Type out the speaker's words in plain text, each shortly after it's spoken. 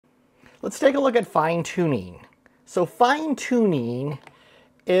Let's take a look at fine-tuning. So fine-tuning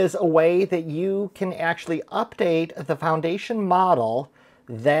is a way that you can actually update the foundation model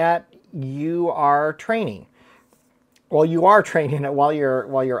that you are training. Well, you are training it while you're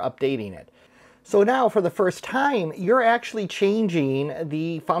updating it. So now for the first time, you're actually changing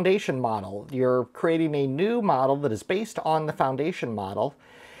the foundation model. You're creating a new model that is based on the foundation model,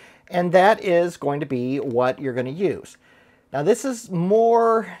 and that is going to be what you're going to use. Now this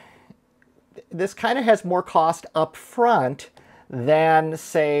kind of has more cost up front than,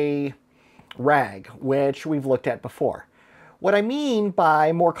 say, RAG, which we've looked at before. What I mean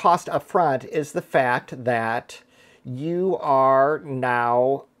by more cost up front is the fact that you are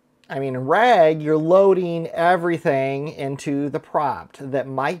now, in RAG, you're loading everything into the prompt that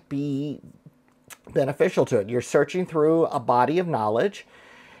might be beneficial to it. You're searching through a body of knowledge,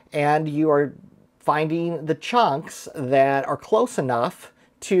 and you are finding the chunks that are close enough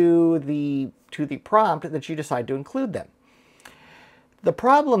to the prompt that you decide to include them. The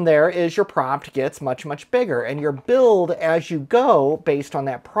problem there is your prompt gets much, much bigger, and your build as you go based on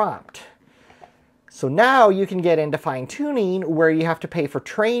that prompt. So now you can get into fine-tuning where you have to pay for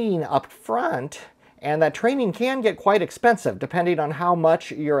training up front, and that training can get quite expensive depending on how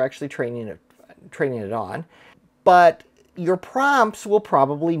much you're actually training it on. But your prompts will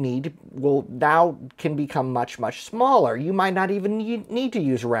now can become much, much smaller. You might not even need to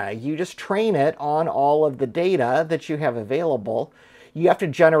use RAG. You just train it on all of the data that you have available. You have to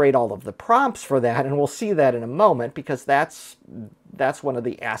generate all of the prompts for that, and we'll see that in a moment, because that's one of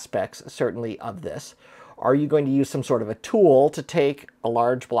the aspects, certainly, of this. Are you going to use some sort of a tool to take a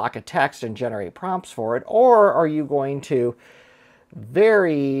large block of text and generate prompts for it, or are you going to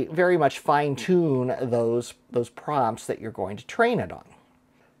very, very much fine-tune those prompts that you're going to train it on?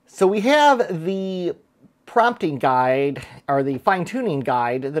 So we have the prompting guide, or the fine-tuning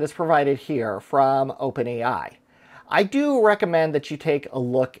guide, that is provided here from OpenAI. I do recommend that you take a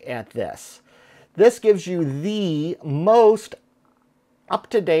look at this. This gives you the most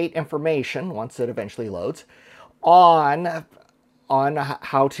up-to-date information, once it eventually loads, on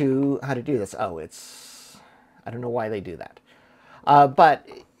how to do this. Oh, I don't know why they do that. But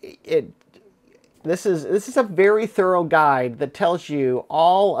this is a very thorough guide that tells you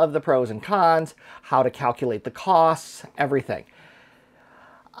all of the pros and cons, how to calculate the costs, everything.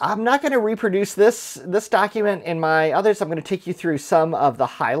 I'm not going to reproduce this document in my others. I'm going to take you through some of the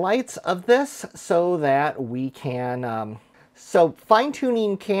highlights of this so that we can... So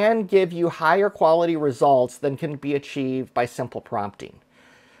fine-tuning can give you higher quality results than can be achieved by simple prompting.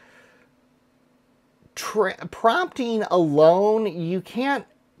 Prompting alone, you can't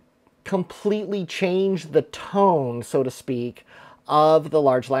completely change the tone, so to speak, of the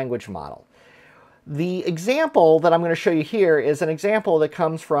large language model. The example that I'm going to show you here is an example that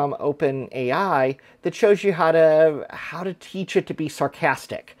comes from OpenAI that shows you how to teach it to be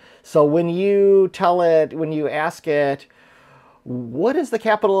sarcastic. So when you ask it, what is the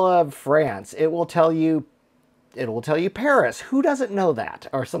capital of France? It will tell you Paris. Who doesn't know that?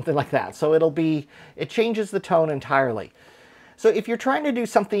 Or something like that. So it changes the tone entirely. So if you're trying to do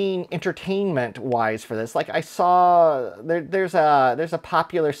something entertainment-wise for this, like I saw, there's a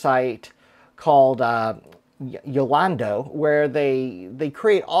popular site called Yolando, where they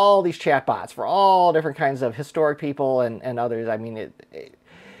create all these chatbots for all different kinds of historic people and others.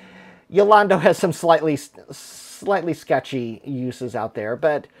 Yolando has some slightly sketchy uses out there,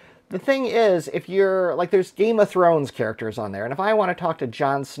 but the thing is, if you're, like, there's Game of Thrones characters on there, and if I want to talk to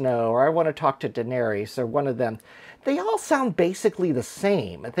Jon Snow, or I want to talk to Daenerys, or one of them, they all sound basically the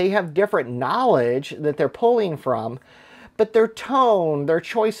same. They have different knowledge that they're pulling from, but their tone, their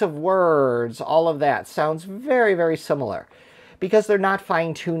choice of words, all of that sounds very, very similar, because they're not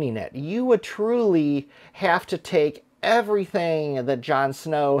fine-tuning it. You would truly have to take everything that Jon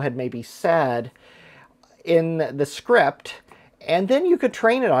Snow had maybe said in the script, and then you could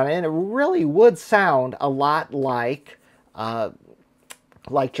train it on it, and it really would sound a lot like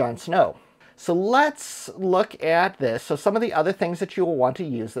Jon Snow. So let's look at this. So some of the other things that you will want to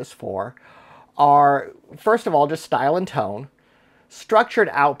use this for are, first of all, just style and tone. Structured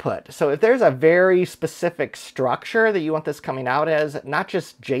output. So if there's a very specific structure that you want this coming out as, not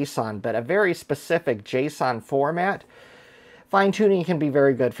just JSON, but a very specific JSON format, fine-tuning can be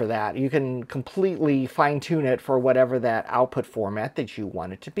very good for that. You can completely fine-tune it for whatever that output format that you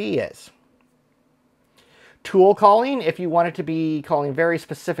want it to be is. Tool calling, if you want it to be calling very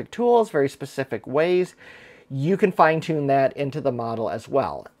specific tools, very specific ways, you can fine-tune that into the model as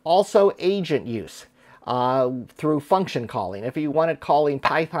well. Also, agent use. through function calling. If you wanted calling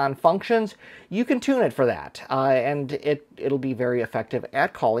Python functions, you can tune it for that, and it'll be very effective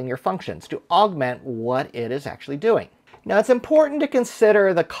at calling your functions to augment what it is actually doing. Now, it's important to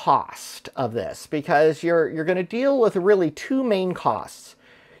consider the cost of this, because you're going to deal with really two main costs.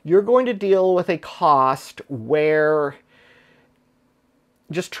 You're going to deal with a cost where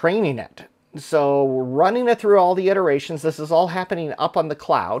just training it. So running it through all the iterations, this is all happening up on the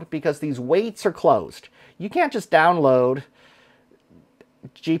cloud because these weights are closed. You can't just download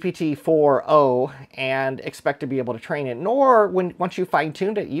GPT-4o and expect to be able to train it, nor once you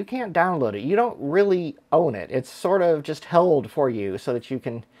fine-tuned it, you can't download it. You don't really own it. It's sort of just held for you so that you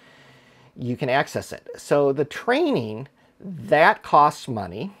can access it. So the training, that costs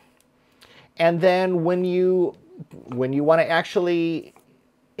money. And then when you want to actually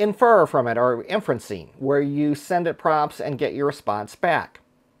infer from it, or inferencing, where you send it prompts and get your response back,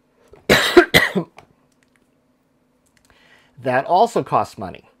 that also costs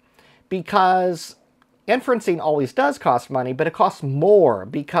money, because inferencing always does cost money, but it costs more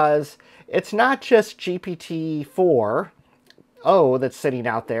because it's not just GPT-4o that's sitting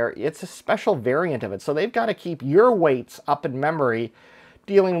out there. It's a special variant of it. So they've got to keep your weights up in memory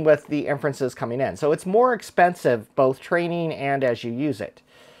dealing with the inferences coming in. So it's more expensive, both training and as you use it.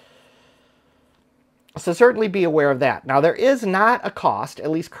 So certainly be aware of that. Now, there is not a cost, at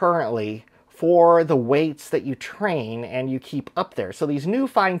least currently, for the weights that you train and you keep up there. So these new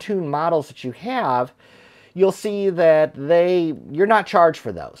fine-tuned models that you have, you'll see that you're not charged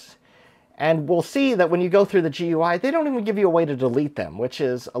for those. And we'll see that when you go through the GUI, they don't even give you a way to delete them, which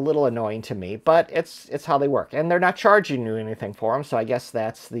is a little annoying to me, but it's how they work. And they're not charging you anything for them, so I guess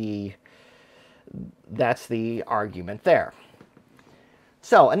that's the argument there.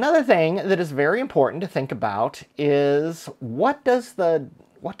 So another thing that is very important to think about is what does the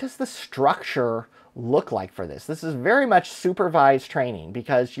structure look like for this? This is very much supervised training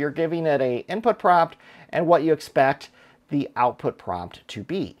because you're giving it an input prompt and what you expect the output prompt to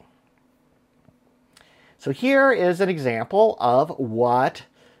be. So here is an example of what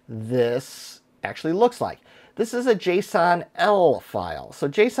this actually looks like. This is a JSON-L file. So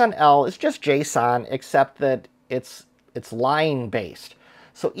JSON-L is just JSON, except that it's line-based.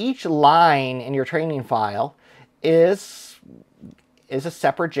 So each line in your training file is a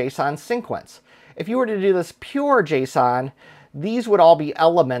separate JSON sequence. If you were to do this pure JSON, these would all be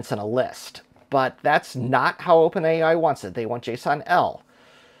elements in a list. But that's not how OpenAI wants it. They want JSON-L.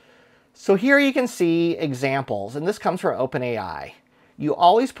 So here you can see examples, and this comes from OpenAI. You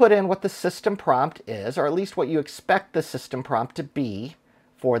always put in what the system prompt is, or at least what you expect the system prompt to be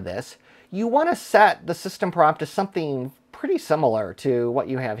for this. You want to set the system prompt to something pretty similar to what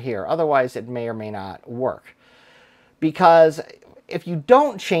you have here. Otherwise, it may or may not work. Because if you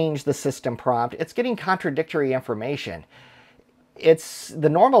don't change the system prompt, it's getting contradictory information. The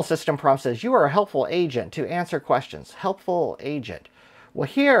normal system prompt says, you are a helpful agent to answer questions. Helpful agent. Well,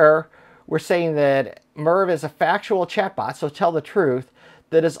 here we're saying that Merv is a factual chatbot, so tell the truth,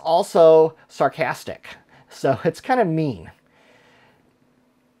 that is also sarcastic. So it's kind of mean.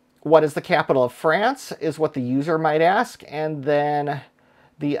 What is the capital of France is what the user might ask, and then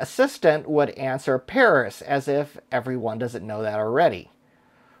the assistant would answer Paris, as if everyone doesn't know that already.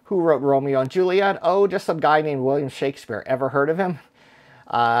 Who wrote Romeo and Juliet? Oh, just some guy named William Shakespeare. Ever heard of him?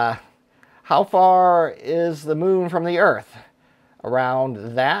 How far is the moon from the Earth?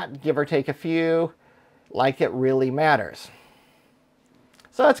 Around that, give or take a few, like it really matters.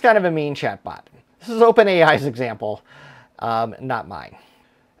 So that's kind of a mean chatbot. This is OpenAI's example, not mine.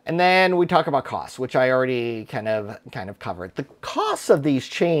 And then we talk about costs, which I already kind of covered. The costs of these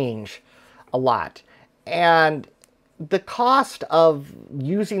change a lot. And the cost of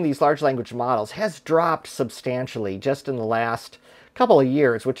using these large language models has dropped substantially just in the last couple of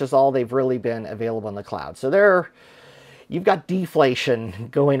years, which is all they've really been available in the cloud. So you've got deflation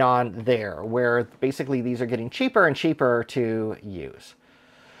going on there, where basically these are getting cheaper and cheaper to use.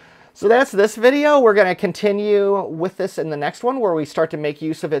 So that's this video. We're going to continue with this in the next one, where we start to make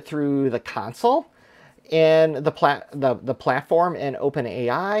use of it through the console in the platform in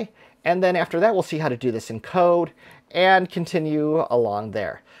OpenAI. And then after that, we'll see how to do this in code and continue along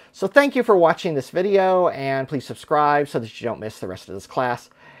there. So thank you for watching this video, and please subscribe so that you don't miss the rest of this class.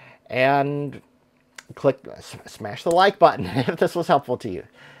 And smash the like button if this was helpful to you.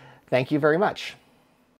 Thank you very much.